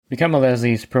Become a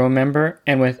Leslie's Pro member,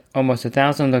 and with almost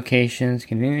 1,000 locations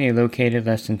conveniently located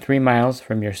less than 3 miles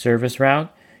from your service route,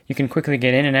 you can quickly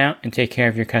get in and out and take care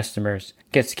of your customers.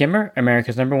 Get Skimmer,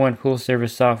 America's #1 pool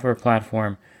service software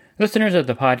platform. Listeners of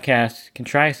the podcast can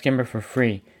try Skimmer for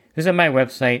free. Visit my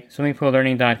website,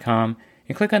 swimmingpoollearning.com,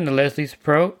 and click on the Leslie's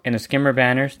Pro and the Skimmer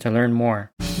banners to learn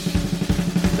more. The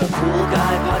Pool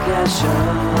Guy Podcast Show.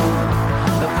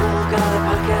 The Pool Guy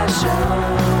Podcast Show.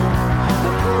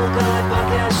 The Pool Guy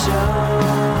Podcast Show.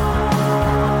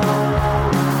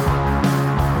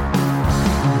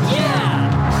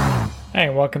 Yeah! Hi,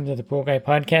 welcome to the Pool Guy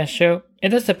Podcast Show.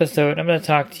 In this episode, I'm going to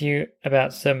talk to you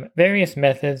about some various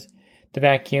methods to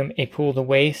vacuum a pool to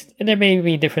waste, and there may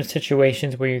be different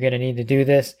situations where you're going to need to do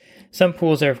this. Some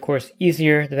pools are, of course,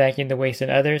 easier to vacuum to waste than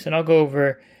others, and I'll go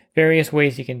over various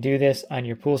ways you can do this on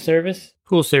your pool service.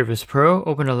 Pool Service Pro.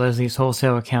 Open a Leslie's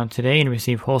wholesale account today and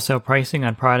receive wholesale pricing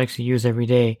on products you use every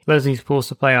day. Leslie's Pool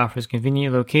Supply offers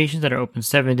convenient locations that are open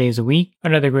 7 days a week.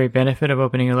 Another great benefit of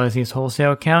opening a Leslie's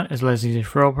wholesale account is Leslie's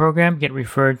referral program. Get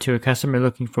referred to a customer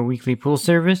looking for weekly pool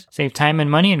service. Save time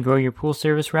and money and grow your pool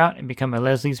service route and become a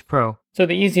Leslie's Pro. So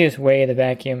the easiest way to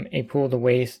vacuum a pool to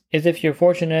waste is if you're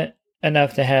fortunate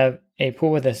enough to have a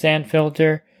pool with a sand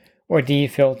filter or D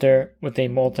filter with a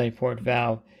multi-port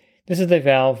valve. This is the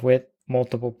valve with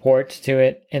multiple ports to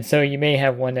it, and so you may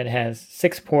have one that has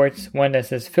 6 ports, one that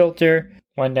says filter,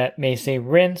 one that may say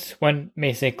rinse, one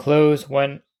may say close,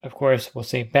 one of course will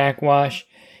say backwash,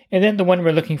 and then the one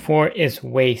we're looking for is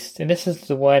waste, and this is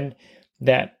the one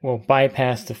that will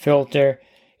bypass the filter.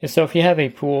 And so if you have a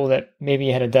pool that maybe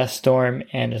you had a dust storm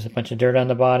and there's a bunch of dirt on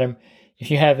the bottom,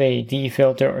 if you have a D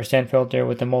filter or sand filter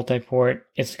with a multi-port,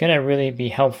 it's going to really be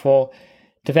helpful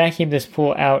to vacuum this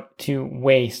pool out to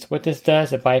waste. What this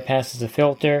does, it bypasses the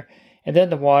filter, and then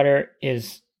the water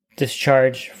is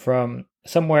discharged from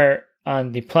somewhere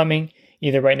on the plumbing,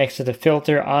 either right next to the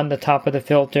filter, on the top of the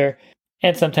filter,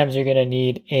 and sometimes you're going to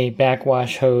need a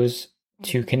backwash hose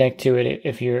to connect to it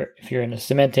if you're in a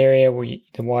cement area where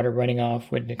the water running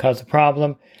off would cause a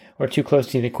problem, or too close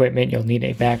to the equipment, you'll need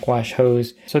a backwash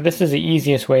hose. So this is the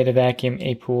easiest way to vacuum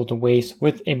a pool to waste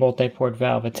with a multi-port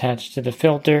valve attached to the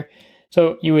filter.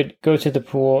 So you would go to the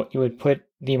pool, you would put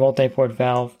the multi-port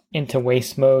valve into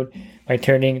waste mode by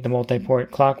turning the multi-port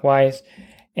clockwise,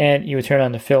 and you would turn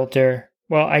on the filter.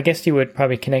 Well, I guess you would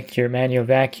probably connect your manual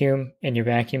vacuum and your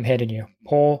vacuum head and your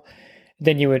pole.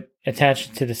 Then you would attach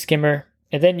it to the skimmer,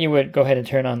 and then you would go ahead and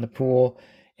turn on the pool.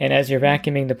 And as you're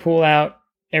vacuuming the pool out,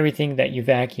 everything that you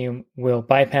vacuum will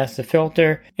bypass the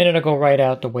filter, and it'll go right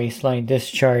out the waistline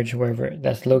discharge wherever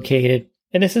that's located.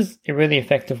 And this is a really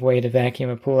effective way to vacuum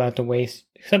a pool out to waste.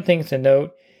 Some things to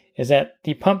note is that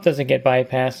the pump doesn't get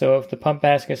bypassed, so if the pump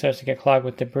basket starts to get clogged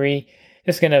with debris,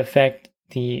 it's going to affect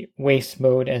the waste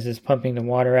mode as it's pumping the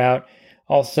water out.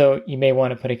 Also, you may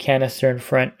want to put a canister in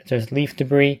front if there's leaf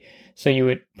debris, so you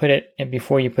would put it, and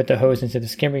before you put the hose into the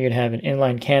skimmer, you'd have an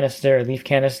inline canister, a leaf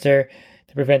canister,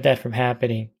 to prevent that from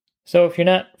happening. So if you're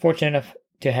not fortunate enough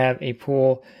to have a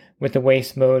pool with the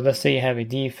waste mode, let's say you have a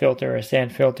D filter or a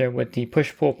sand filter with the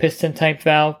push-pull piston type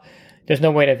valve, there's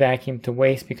no way to vacuum to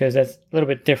waste because that's a little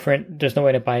bit different. There's no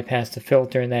way to bypass the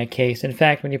filter in that case. In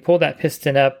fact, when you pull that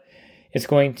piston up, it's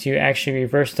going to actually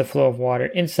reverse the flow of water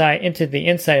into the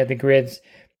inside of the grids,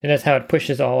 and that's how it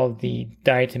pushes all of the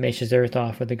diatomaceous earth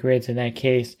off of the grids in that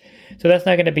case. So that's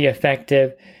not going to be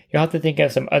effective. You'll have to think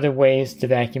of some other ways to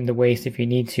vacuum the waste if you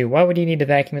need to. Why would you need to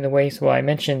vacuum the waste? Well, I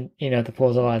mentioned, the pool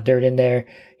has a lot of dirt in there.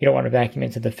 You don't want to vacuum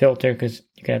into the filter because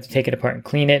you're going to have to take it apart and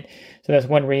clean it. So that's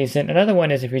one reason. Another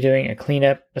one is if you're doing a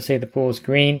cleanup, let's say the pool is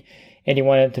green and you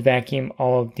wanted to vacuum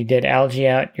all of the dead algae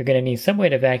out, you're going to need some way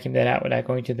to vacuum that out without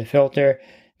going to the filter,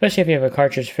 especially if you have a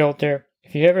cartridge filter.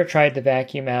 If you've ever tried to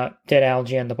vacuum out dead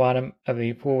algae on the bottom of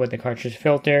a pool with a cartridge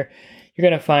filter, you're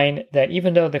going to find that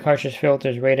even though the cartridge filter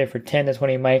is rated for 10 to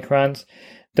 20 microns,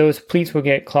 those pleats will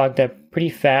get clogged up pretty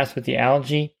fast with the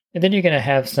algae, and then you're going to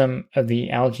have some of the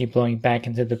algae blowing back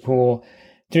into the pool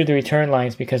through the return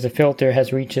lines because the filter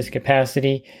has reached its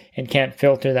capacity and can't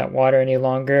filter that water any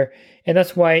longer. And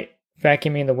that's why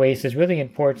vacuuming the waste is really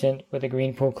important with a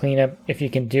green pool cleanup if you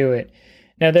can do it.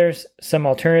 Now there's some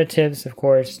alternatives, of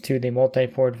course, to the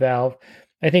multi-port valve.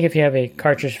 I think if you have a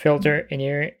cartridge filter and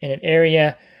you're in an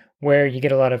area where you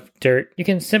get a lot of dirt, you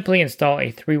can simply install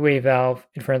a 3-way valve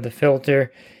in front of the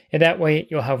filter, and that way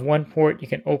you'll have one port you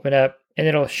can open up and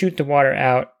it'll shoot the water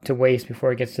out to waste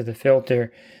before it gets to the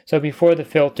filter. So before the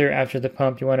filter, after the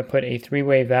pump, you want to put a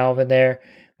 3-way valve in there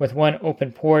with one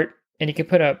open port, and you can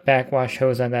put a backwash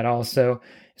hose on that also.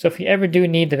 So if you ever do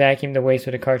need to vacuum the waste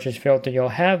with a cartridge filter, you'll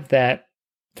have that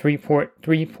three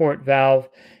port valve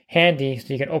handy,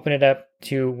 so you can open it up,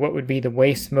 to what would be the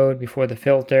waste mode before the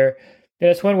filter.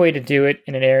 That's one way to do it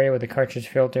in an area with a cartridge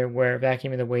filter where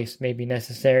vacuuming the waste may be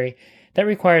necessary. That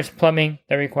requires plumbing,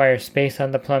 that requires space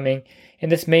on the plumbing,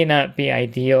 and this may not be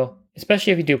ideal,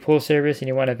 especially if you do pool service and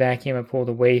you want to vacuum and pull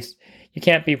the waste. You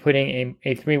can't be putting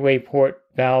a three-way port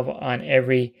valve on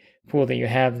every pool that you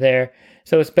have there.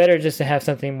 So it's better just to have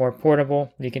something more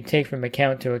portable you can take from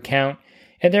account to account.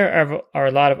 And there are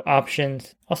a lot of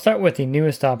options. I'll start with the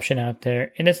newest option out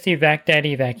there, and it's the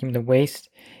VacDaddy Vacuum the Waste.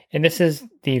 And this is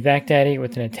the VacDaddy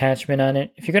with an attachment on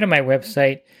it. If you go to my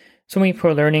website,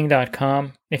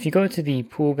 swimmingprolearning.com, if you go to the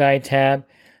Pool Guide tab,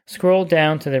 scroll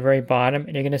down to the very bottom,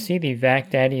 and you're going to see the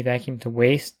VacDaddy Vacuum to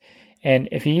Waste. And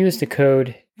if you use the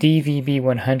code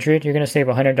DVB100, you're going to save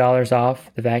 $100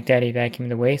 off the VacDaddy Vacuum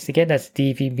the Waste. Again, that's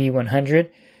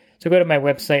DVB100. So go to my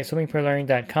website,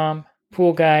 swimmingprolearning.com,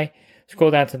 Pool Guide,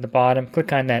 scroll down to the bottom,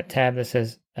 click on that tab that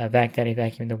says VacDaddy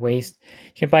Vacuum the Waste.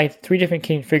 You can buy 3 different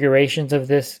configurations of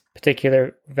this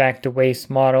particular Vac to Waste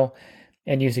model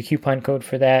and use a coupon code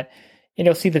for that. And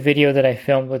you'll see the video that I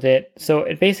filmed with it. So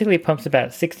it basically pumps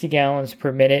about 60 gallons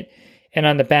per minute. And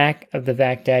on the back of the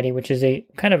VacDaddy, which is a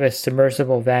kind of a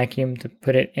submersible vacuum, to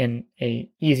put it in a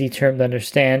easy term to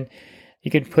understand,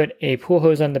 you could put a pool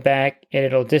hose on the back and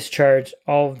it'll discharge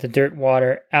all of the dirt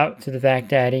water out to the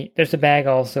VacDaddy. There's a bag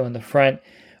also in the front,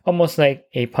 almost like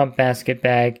a pump basket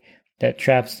bag that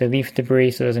traps the leaf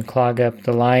debris so it doesn't clog up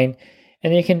the line.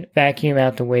 And you can vacuum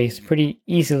out the waste pretty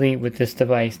easily with this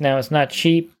device. Now, it's not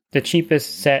cheap. The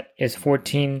cheapest set is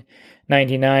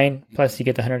 $14.99, plus you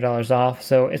get the $100 off.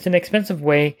 So it's an expensive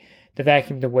way to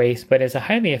vacuum the waste, but it's a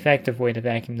highly effective way to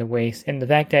vacuum the waste. And the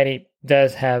VacDaddy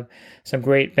does have some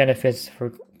great benefits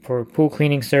for pool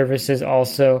cleaning services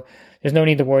also. There's no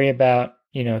need to worry about,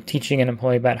 teaching an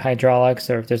employee about hydraulics,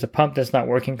 or if there's a pump that's not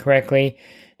working correctly.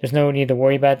 There's no need to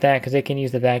worry about that because they can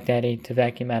use the VacDaddy to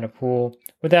vacuum out a pool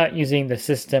without using the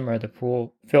system or the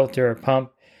pool filter or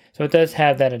pump. So it does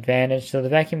have that advantage. So the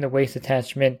vacuum the waste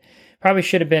attachment probably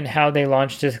should have been how they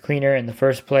launched this cleaner in the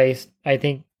first place. I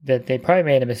think that they probably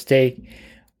made a mistake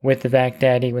with the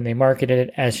VacDaddy when they marketed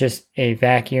it as just a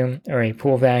vacuum or a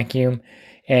pool vacuum.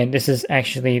 And this is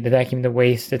actually the vacuum the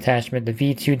waste attachment, the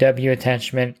V2W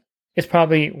attachment, is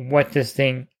probably what this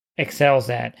thing excels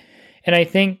at. And I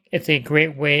think it's a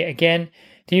great way, again,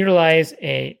 to utilize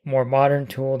a more modern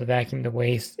tool to vacuum the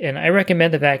waste. And I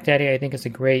recommend the VacDaddy. I think it's a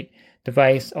great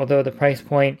device, although the price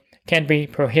point can be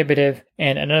prohibitive.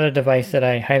 And another device that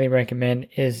I highly recommend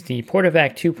is the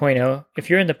PortaVac 2.0. If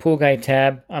you're in the Pool Guide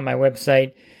tab on my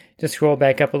website, just scroll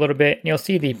back up a little bit and you'll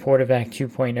see the PortaVac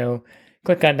 2.0.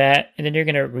 Click on that and then you're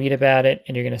going to read about it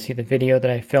and you're going to see the video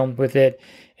that I filmed with it.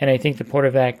 And I think the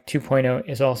PortaVac 2.0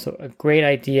 is also a great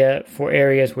idea for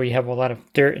areas where you have a lot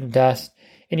of dirt and dust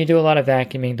and you do a lot of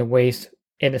vacuuming the waste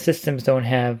and the systems don't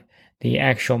have the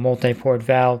actual multi-port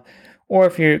valve. Or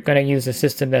if you're going to use a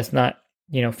system that's not,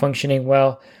 functioning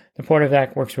well, the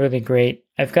PortaVac works really great.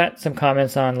 I've got some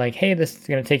comments on like, hey, this is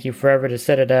going to take you forever to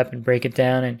set it up and break it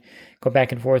down and go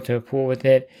back and forth to a pool with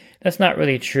it. That's not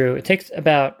really true. It takes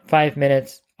about 5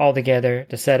 minutes altogether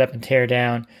to set up and tear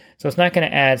down. So it's not going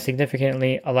to add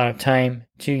significantly a lot of time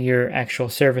to your actual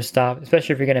service stop,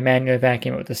 especially if you're going to manually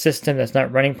vacuum it with a system that's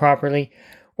not running properly,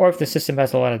 or if the system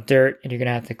has a lot of dirt and you're going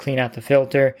to have to clean out the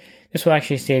filter. This will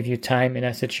actually save you time in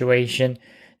that situation.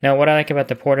 Now, what I like about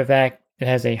the PortaVac, it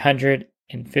has a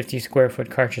 150 square foot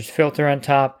cartridge filter on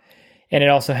top, and it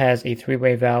also has a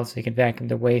 3-way valve so you can vacuum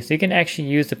the waste. So you can actually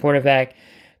use the PortaVac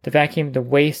to vacuum the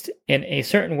waste in a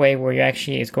certain way where you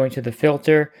actually is going to the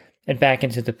filter and back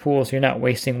into the pool so you're not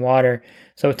wasting water.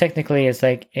 So technically it's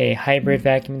like a hybrid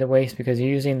vacuum the waste because you're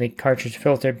using the cartridge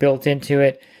filter built into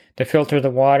it to filter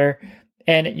the water,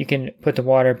 and you can put the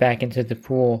water back into the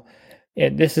pool.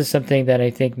 This is something that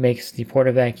I think makes the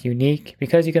PortaVac unique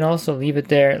because you can also leave it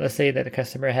there. Let's say that the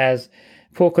customer has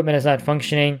pool equipment is not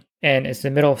functioning and it's the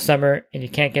middle of summer and you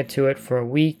can't get to it for a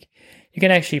week. You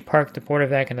can actually park the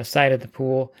PortaVac on the side of the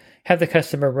pool, have the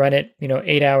customer run it,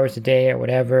 8 hours a day or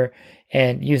whatever,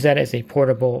 and use that as a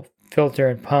portable filter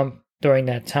and pump during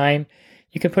that time.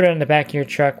 You can put it on the back of your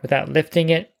truck without lifting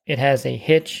it. It has a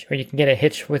hitch, or you can get a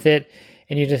hitch with it,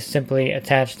 and you just simply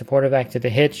attach the PortaVac to the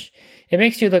hitch. It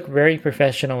makes you look very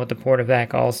professional with the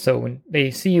PortaVac also. When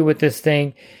they see you with this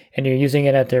thing and you're using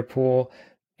it at their pool,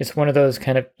 it's one of those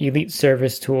kind of elite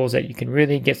service tools that you can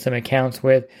really get some accounts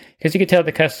with, because you can tell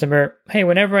the customer, hey,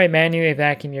 whenever I manually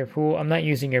vacuum your pool, I'm not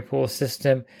using your pool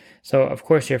system. So of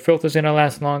course your filter's going to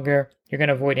last longer. You're going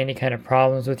to avoid any kind of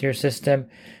problems with your system.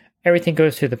 Everything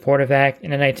goes through the PortaVac,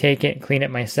 and then I take it and clean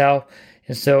it myself.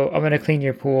 And so I'm going to clean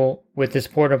your pool with this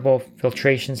portable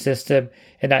filtration system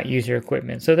and not use your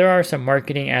equipment. So there are some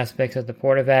marketing aspects of the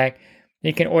PortaVac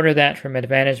You can order that from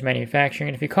Advantage Manufacturing.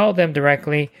 And if you call them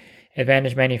directly,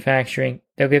 Advantage Manufacturing,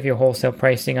 they'll give you wholesale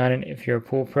pricing on it if you're a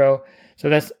pool pro. So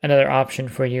that's another option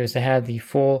for you, is to have the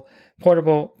full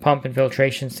portable pump and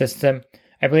filtration system.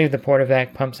 I believe the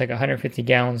Portavac pumps like 150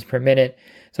 gallons per minute.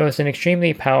 So it's an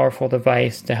extremely powerful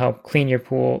device to help clean your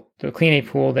pool, to clean a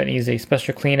pool that needs a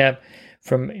special cleanup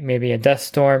from maybe a dust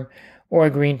storm or a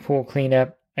green pool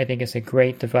cleanup. I think it's a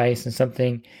great device and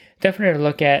something definitely to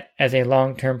look at as a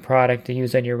long-term product to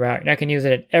use on your route. You're not going to use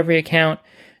it at every account,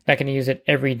 not going to use it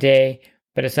every day,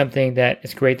 but it's something that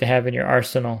is great to have in your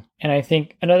arsenal. And I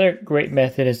think another great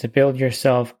method is to build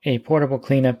yourself a portable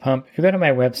cleanup pump. If you go to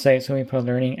my website, Swimming Pool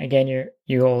Learning, again,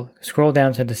 you'll scroll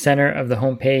down to the center of the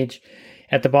homepage.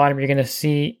 At the bottom, you're going to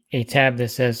see a tab that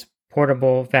says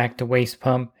Portable Vac to Waste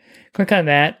Pump. Click on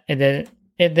that, and then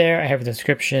in there, I have a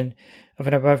description of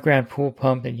an above-ground pool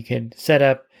pump that you can set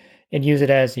up and use it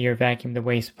as your vacuum to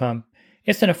waste pump.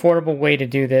 It's an affordable way to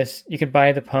do this. You can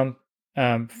buy the pump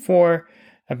for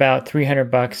about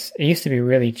 $300. It used to be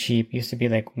really cheap. It used to be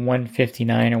like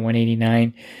 $159 or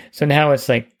 $189. So now it's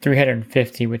like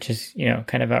 $350, which is,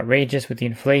 kind of outrageous with the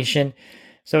inflation.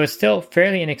 So it's still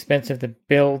fairly inexpensive to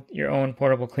build your own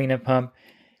portable cleanup pump.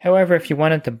 However, if you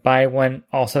wanted to buy one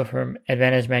also from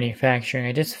Advantage Manufacturing,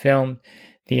 I just filmed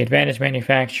the Advantage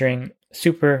Manufacturing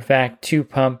Super Vac 2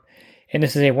 pump. And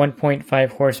this is a 1.5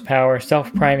 horsepower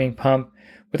self-priming pump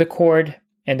with a cord,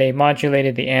 and they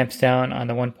modulated the amps down on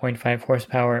the 1.5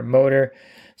 horsepower motor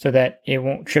so that it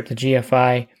won't trip the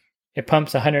GFI. It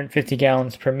pumps 150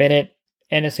 gallons per minute,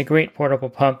 and it's a great portable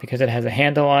pump because it has a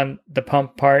handle on the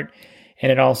pump part,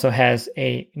 and it also has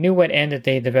a new wet end that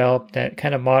they developed that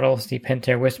kind of models the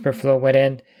Pentair WhisperFlow wet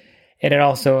end. And it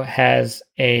also has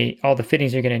all the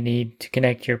fittings you're going to need to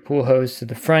connect your pool hose to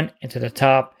the front and to the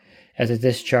top as a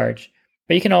discharge.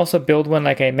 But you can also build one,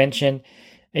 like I mentioned.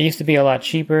 It used to be a lot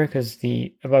cheaper because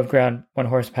the above ground 1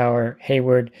 horsepower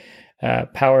Hayward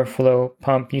Power Flow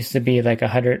pump used to be like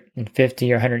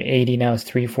 150 or 180. Now it's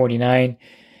 $349.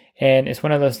 And it's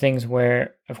one of those things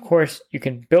where, of course, you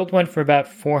can build one for about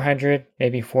 $400,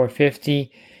 maybe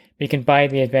 $450. You can buy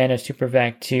the Advantage Super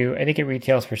Vac 2. I think it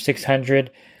retails for $600.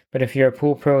 But if you're a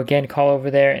pool pro, again, call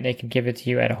over there and they can give it to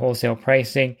you at a wholesale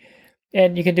pricing.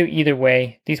 And you can do either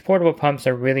way. These portable pumps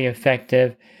are really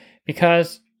effective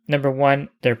because, number one,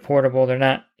 they're portable. They're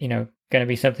not, going to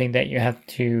be something that you have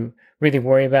to really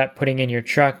worry about putting in your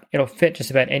truck. It'll fit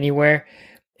just about anywhere.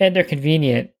 And they're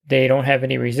convenient. They don't have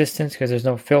any resistance because there's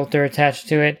no filter attached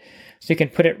to it. So you can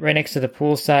put it right next to the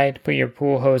pool side, put your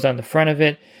pool hose on the front of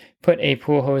it, put a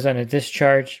pool hose on a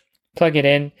discharge, plug it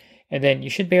in, and then you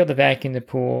should be able to vacuum the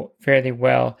pool fairly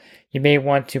well. You may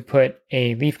want to put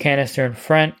a leaf canister in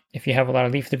front if you have a lot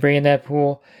of leaf debris in that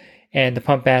pool, and the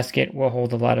pump basket will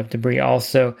hold a lot of debris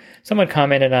also. Someone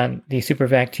commented on the Super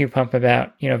Vac 2 pump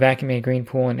about, vacuuming a green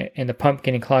pool and the pump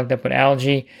getting clogged up with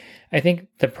algae. I think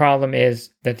the problem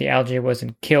is that the algae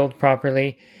wasn't killed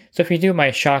properly. So if you do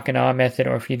my shock and awe method,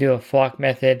 or if you do a flock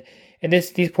method, and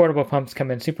these portable pumps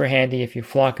come in super handy if you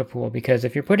flock a pool, because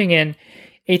if you're putting in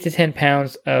 8 to 10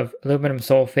 pounds of aluminum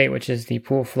sulfate, which is the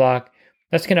pool flock,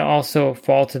 that's going to also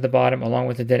fall to the bottom along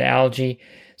with the dead algae.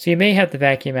 So you may have to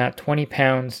vacuum out 20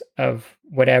 pounds of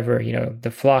whatever,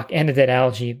 the flock and the dead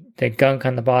algae, the gunk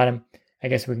on the bottom, I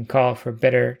guess we can call for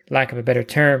lack of a better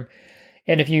term.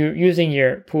 And if you're using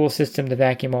your pool system to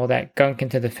vacuum all that gunk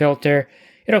into the filter,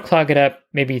 it'll clog it up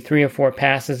maybe 3 or 4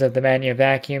 passes of the manual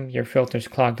vacuum. Your filter's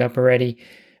clogged up already.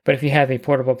 But if you have a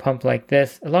portable pump like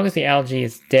this, as long as the algae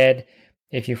is dead,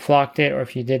 if you flocked it or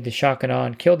if you did the shock and awe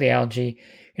and killed the algae,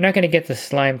 you're not going to get the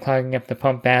slime clogging up the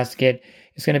pump basket.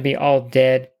 It's going to be all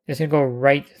dead. It's going to go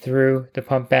right through the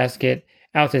pump basket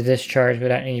out to discharge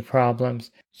without any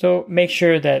problems. So make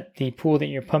sure that the pool that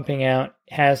you're pumping out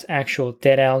has actual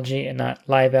dead algae and not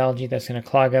live algae that's going to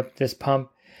clog up this pump.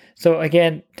 So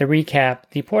again, to recap,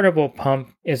 the portable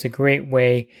pump is a great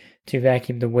way to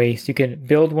vacuum the waste. You can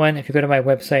build one. If you go to my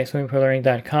website,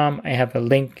 swimmingpoollearning.com, I have a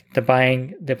link to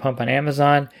buying the pump on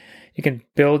Amazon. You can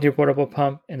build your portable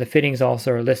pump, and the fittings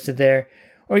also are listed there.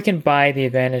 Or you can buy the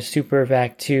Advantage Super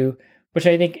Vac 2, which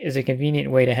I think is a convenient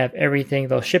way to have everything.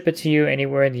 They'll ship it to you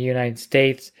anywhere in the United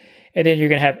States, and then you're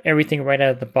going to have everything right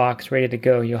out of the box ready to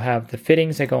go. You'll have the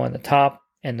fittings that go on the top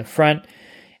and the front,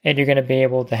 and you're going to be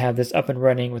able to have this up and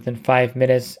running within 5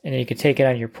 minutes, and then you can take it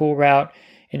on your pool route,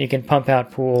 and you can pump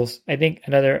out pools. I think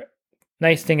another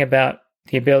nice thing about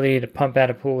the ability to pump out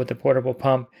a pool with the portable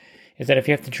pump is that if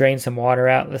you have to drain some water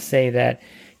out, let's say that,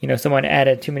 someone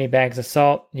added too many bags of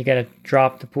salt, you got to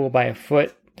drop the pool by a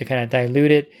foot to kind of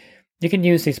dilute it. You can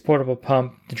use this portable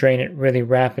pump to drain it really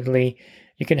rapidly.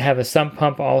 You can have a sump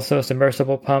pump, also a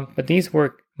submersible pump, but these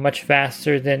work much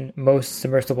faster than most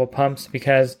submersible pumps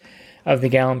because of the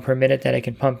gallon per minute that it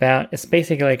can pump out. It's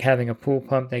basically like having a pool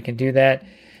pump that can do that.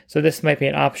 So this might be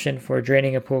an option for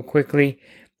draining a pool quickly.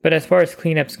 But as far as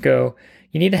cleanups go,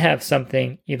 you need to have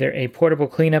something, either a portable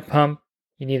cleanup pump,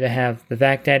 you need to have the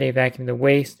Vac Daddy vacuum the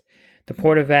waste. The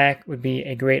PortaVac would be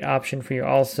a great option for you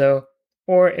also.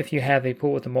 Or if you have a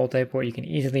pool with a multi-port, you can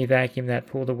easily vacuum that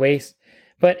pool to waste.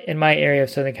 But in my area of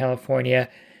Southern California,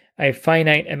 a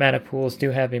finite amount of pools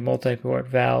do have a multi-port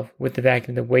valve with the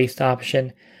vacuum to waste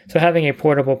option. So having a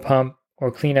portable pump or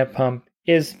cleanup pump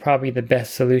is probably the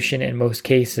best solution in most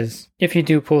cases. If you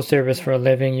do pool service for a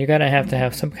living, you're going to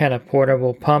have some kind of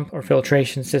portable pump or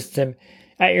filtration system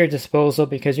at your disposal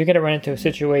because you're going to run into a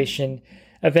situation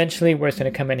eventually where it's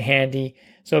going to come in handy.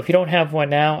 So if you don't have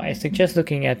one now, I suggest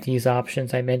looking at these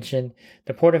options I mentioned,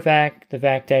 the PortaVac, the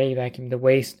Vac Daddy vacuum the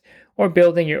waste, or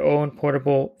building your own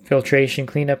portable filtration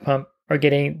cleanup pump, or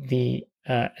getting the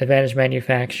Advantage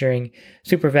Manufacturing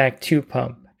SuperVac 2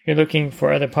 pump. If you're looking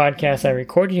for other podcasts I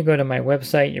record, you can go to my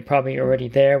website. You're probably already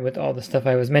there with all the stuff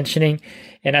I was mentioning.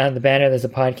 And on the banner, there's a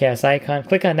podcast icon.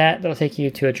 Click on that. That'll take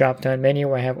you to a drop-down menu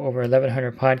where I have over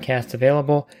 1,100 podcasts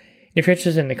available. If you're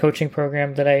interested in the coaching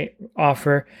program that I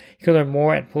offer, you can learn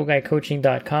more at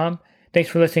poolguycoaching.com. Thanks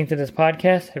for listening to this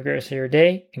podcast. Have a great rest of your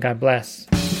day, and God bless.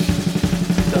 The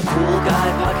Pool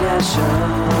Guy Podcast Show.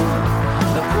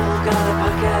 The Pool Guy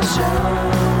Podcast Show.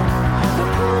 The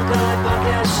Pool Guy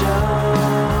Podcast Show.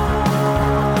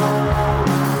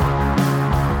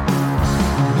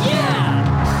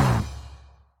 Yeah!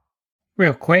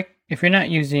 Real quick, if you're not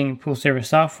using pool service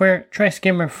software, try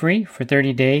Skimmer free for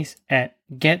 30 days at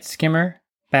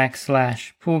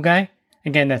getskimmer.com/poolguy.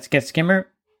 Again, that's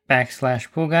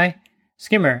getskimmer.com/poolguy.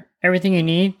 Skimmer, everything you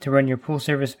need to run your pool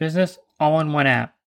service business all in one app.